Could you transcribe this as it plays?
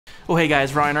Oh hey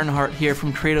guys, Ryan Earnhardt here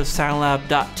from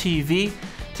CreativeSoundLab.tv.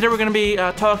 Today we're going to be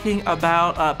talking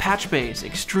about patch bays,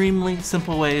 extremely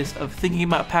simple ways of thinking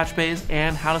about patch bays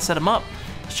and how to set them up.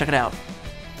 Let's check it out.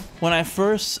 When I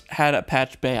first had a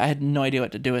patch bay, I had no idea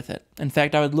what to do with it. In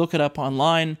fact, I would look it up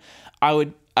online. I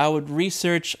would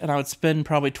research, and I would spend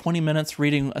probably 20 minutes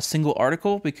reading a single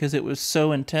article because it was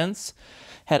so intense.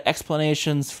 Had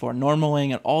explanations for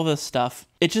normaling and all this stuff.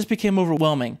 It just became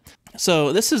overwhelming.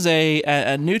 So this is a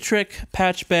Nutric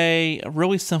patch bay,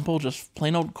 really simple, just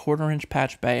plain old 1/4"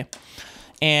 patch bay.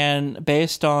 And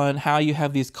based on how you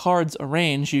have these cards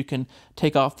arranged, you can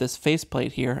take off this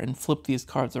faceplate here and flip these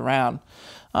cards around.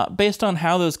 Based on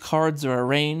how those cards are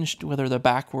arranged, whether they're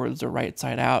backwards or right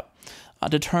side out,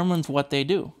 determines what they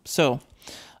do. So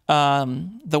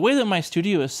the way that my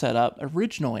studio is set up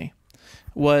originally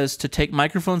was to take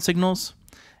microphone signals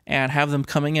and have them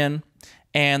coming in,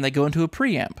 and they go into a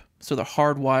preamp. So they're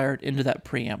hardwired into that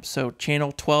preamp. So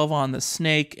channel 12 on the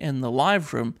Snake in the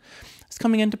live room is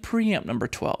coming into preamp number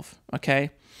 12,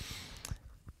 okay?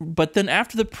 But then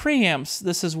after the preamps,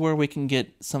 this is where we can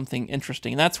get something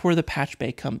interesting. That's where the patch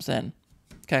bay comes in,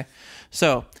 okay?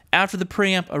 So after the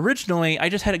preamp, originally, I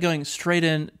just had it going straight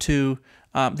into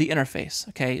the interface,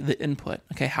 okay, the input,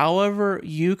 okay? However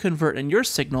you convert in your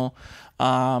signal,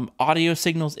 audio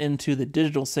signals into the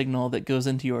digital signal that goes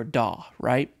into your DAW,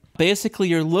 right? Basically,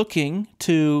 you're looking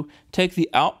to take the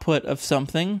output of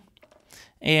something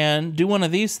and do one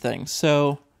of these things.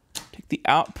 So take the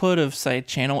output of, say,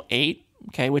 channel 8,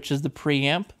 okay, which is the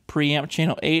preamp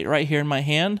channel 8 right here in my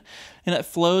hand, and it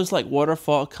flows like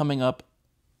waterfall coming up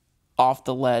off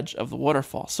the ledge of the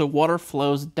waterfall. So water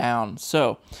flows down.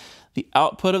 So the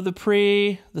output of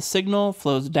the signal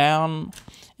flows down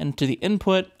into the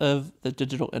input of the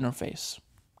digital interface.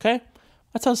 Okay,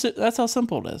 that's how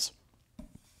simple it is.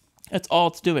 That's all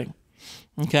it's doing.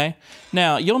 Okay,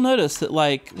 now you'll notice that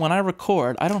like when I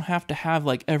record, I don't have to have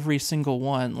like every single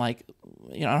one, like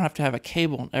I don't have to have a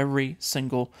cable in every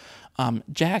single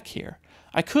jack here.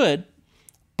 I could,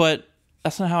 but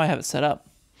that's not how I have it set up.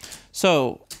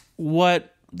 So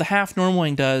what the half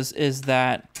normaling does is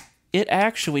that it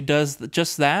actually does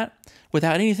just that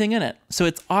without anything in it. So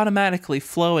it's automatically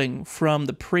flowing from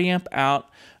the preamp out,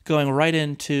 going right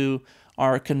into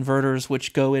our converters,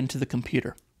 which go into the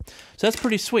computer. So that's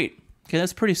pretty sweet. Okay,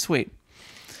 that's pretty sweet.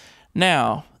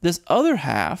 Now, this other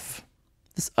half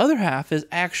is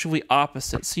actually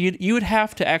opposite. So you would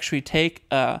have to actually take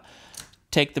the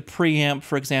preamp,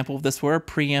 for example, if this were a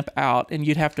preamp out, and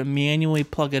you'd have to manually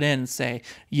plug it in and say,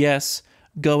 yes,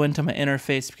 go into my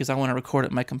interface because I want to record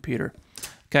it in my computer.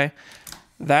 Okay,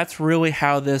 that's really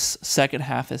how this second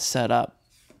half is set up.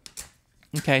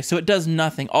 Okay, so it does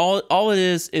nothing. All it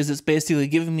is it's basically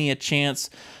giving me a chance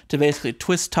to basically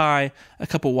twist tie a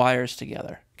couple wires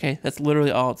together. Okay, that's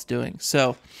literally all it's doing.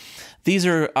 So these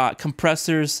are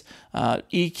compressors,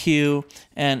 EQ,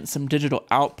 and some digital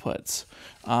outputs.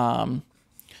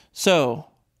 So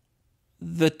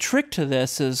the trick to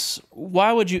this is,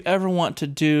 why would you ever want to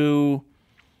do,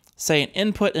 say, an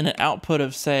input and an output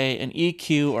of, say, an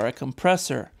EQ or a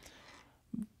compressor,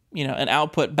 an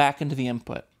output back into the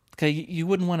input? Okay, you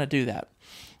wouldn't want to do that.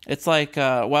 It's like,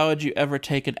 why would you ever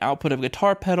take an output of a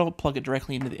guitar pedal, plug it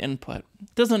directly into the input?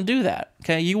 It doesn't do that,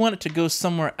 okay? You want it to go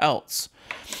somewhere else.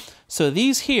 So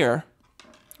these here,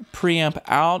 preamp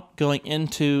out, going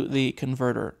into the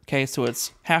converter, okay? So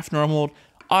it's half normaled,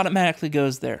 automatically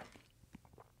goes there.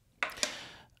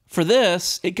 For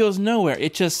this, it goes nowhere.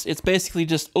 It's basically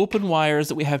just open wires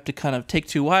that we have to kind of take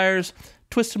two wires,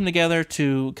 twist them together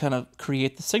to kind of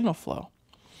create the signal flow.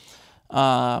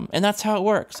 And that's how it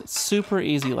works. It's super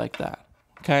easy like that,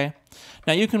 okay?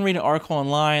 Now, you can read an article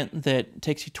online that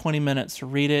takes you 20 minutes to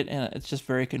read it, and it's just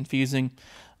very confusing.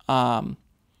 But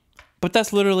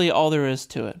that's literally all there is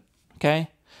to it, okay?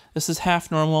 This is half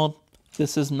normal.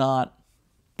 This is not.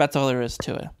 That's all there is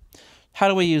to it. How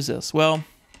do we use this? Well,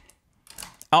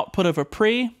 output of a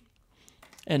pre,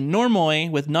 and normally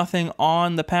with nothing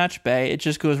on the patch bay, it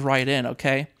just goes right in,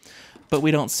 okay? But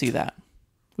we don't see that.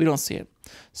 We don't see it.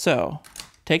 So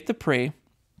take the pre,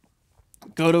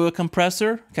 go to a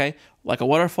compressor, okay, like a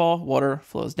waterfall, water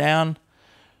flows down,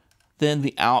 then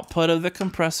the output of the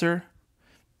compressor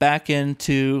back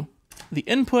into the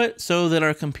input so that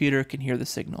our computer can hear the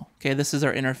signal. Okay, this is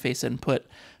our interface input,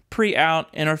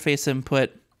 pre-out, interface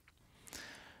input,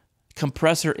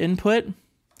 compressor input,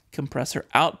 compressor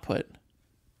output.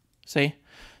 See?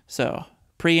 So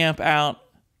preamp out,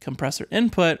 compressor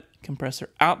input, compressor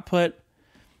output,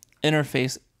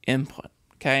 interface input,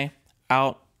 okay?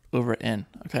 Out over in,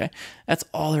 okay? That's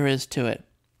all there is to it.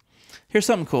 Here's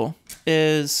something cool,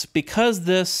 is because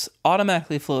this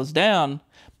automatically flows down,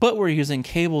 but we're using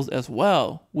cables as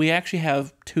well, we actually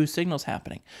have two signals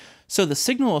happening. So the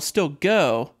signal will still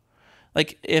go.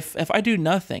 Like if I do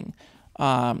nothing,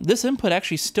 this input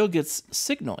actually still gets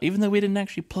signal, even though we didn't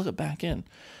actually plug it back in.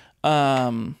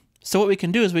 So what we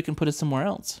can do is we can put it somewhere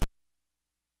else.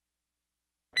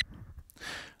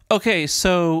 Okay,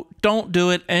 so don't do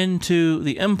it into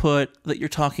the input that you're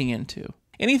talking into.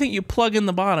 Anything you plug in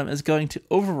the bottom is going to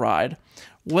override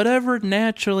whatever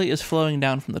naturally is flowing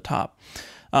down from the top.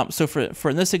 So for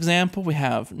in this example, we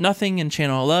have nothing in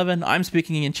channel 11. I'm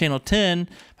speaking in channel 10.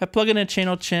 If I plug in a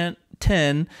channel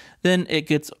 10, then it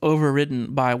gets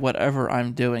overridden by whatever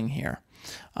I'm doing here.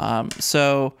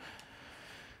 So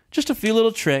just a few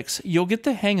little tricks. You'll get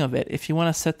the hang of it if you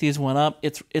want to set these one up.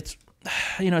 It's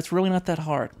really not that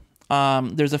hard.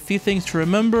 There's a few things to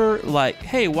remember, like,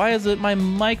 hey, why isn't my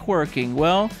mic working?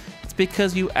 Well, it's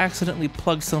because you accidentally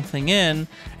plugged something in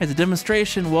as a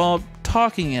demonstration while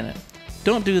talking in it.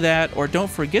 Don't do that, or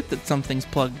don't forget that something's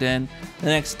plugged in. The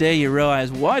next day you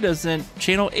realize, why doesn't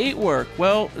channel 8 work?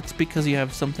 Well, it's because you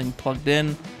have something plugged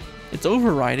in. It's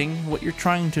overriding what you're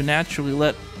trying to naturally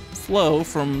let flow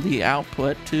from the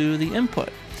output to the input.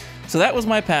 So that was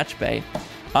my patch bay.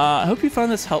 I hope you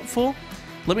found this helpful.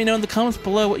 Let me know in the comments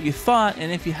below what you thought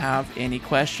and if you have any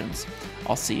questions.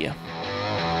 I'll see you.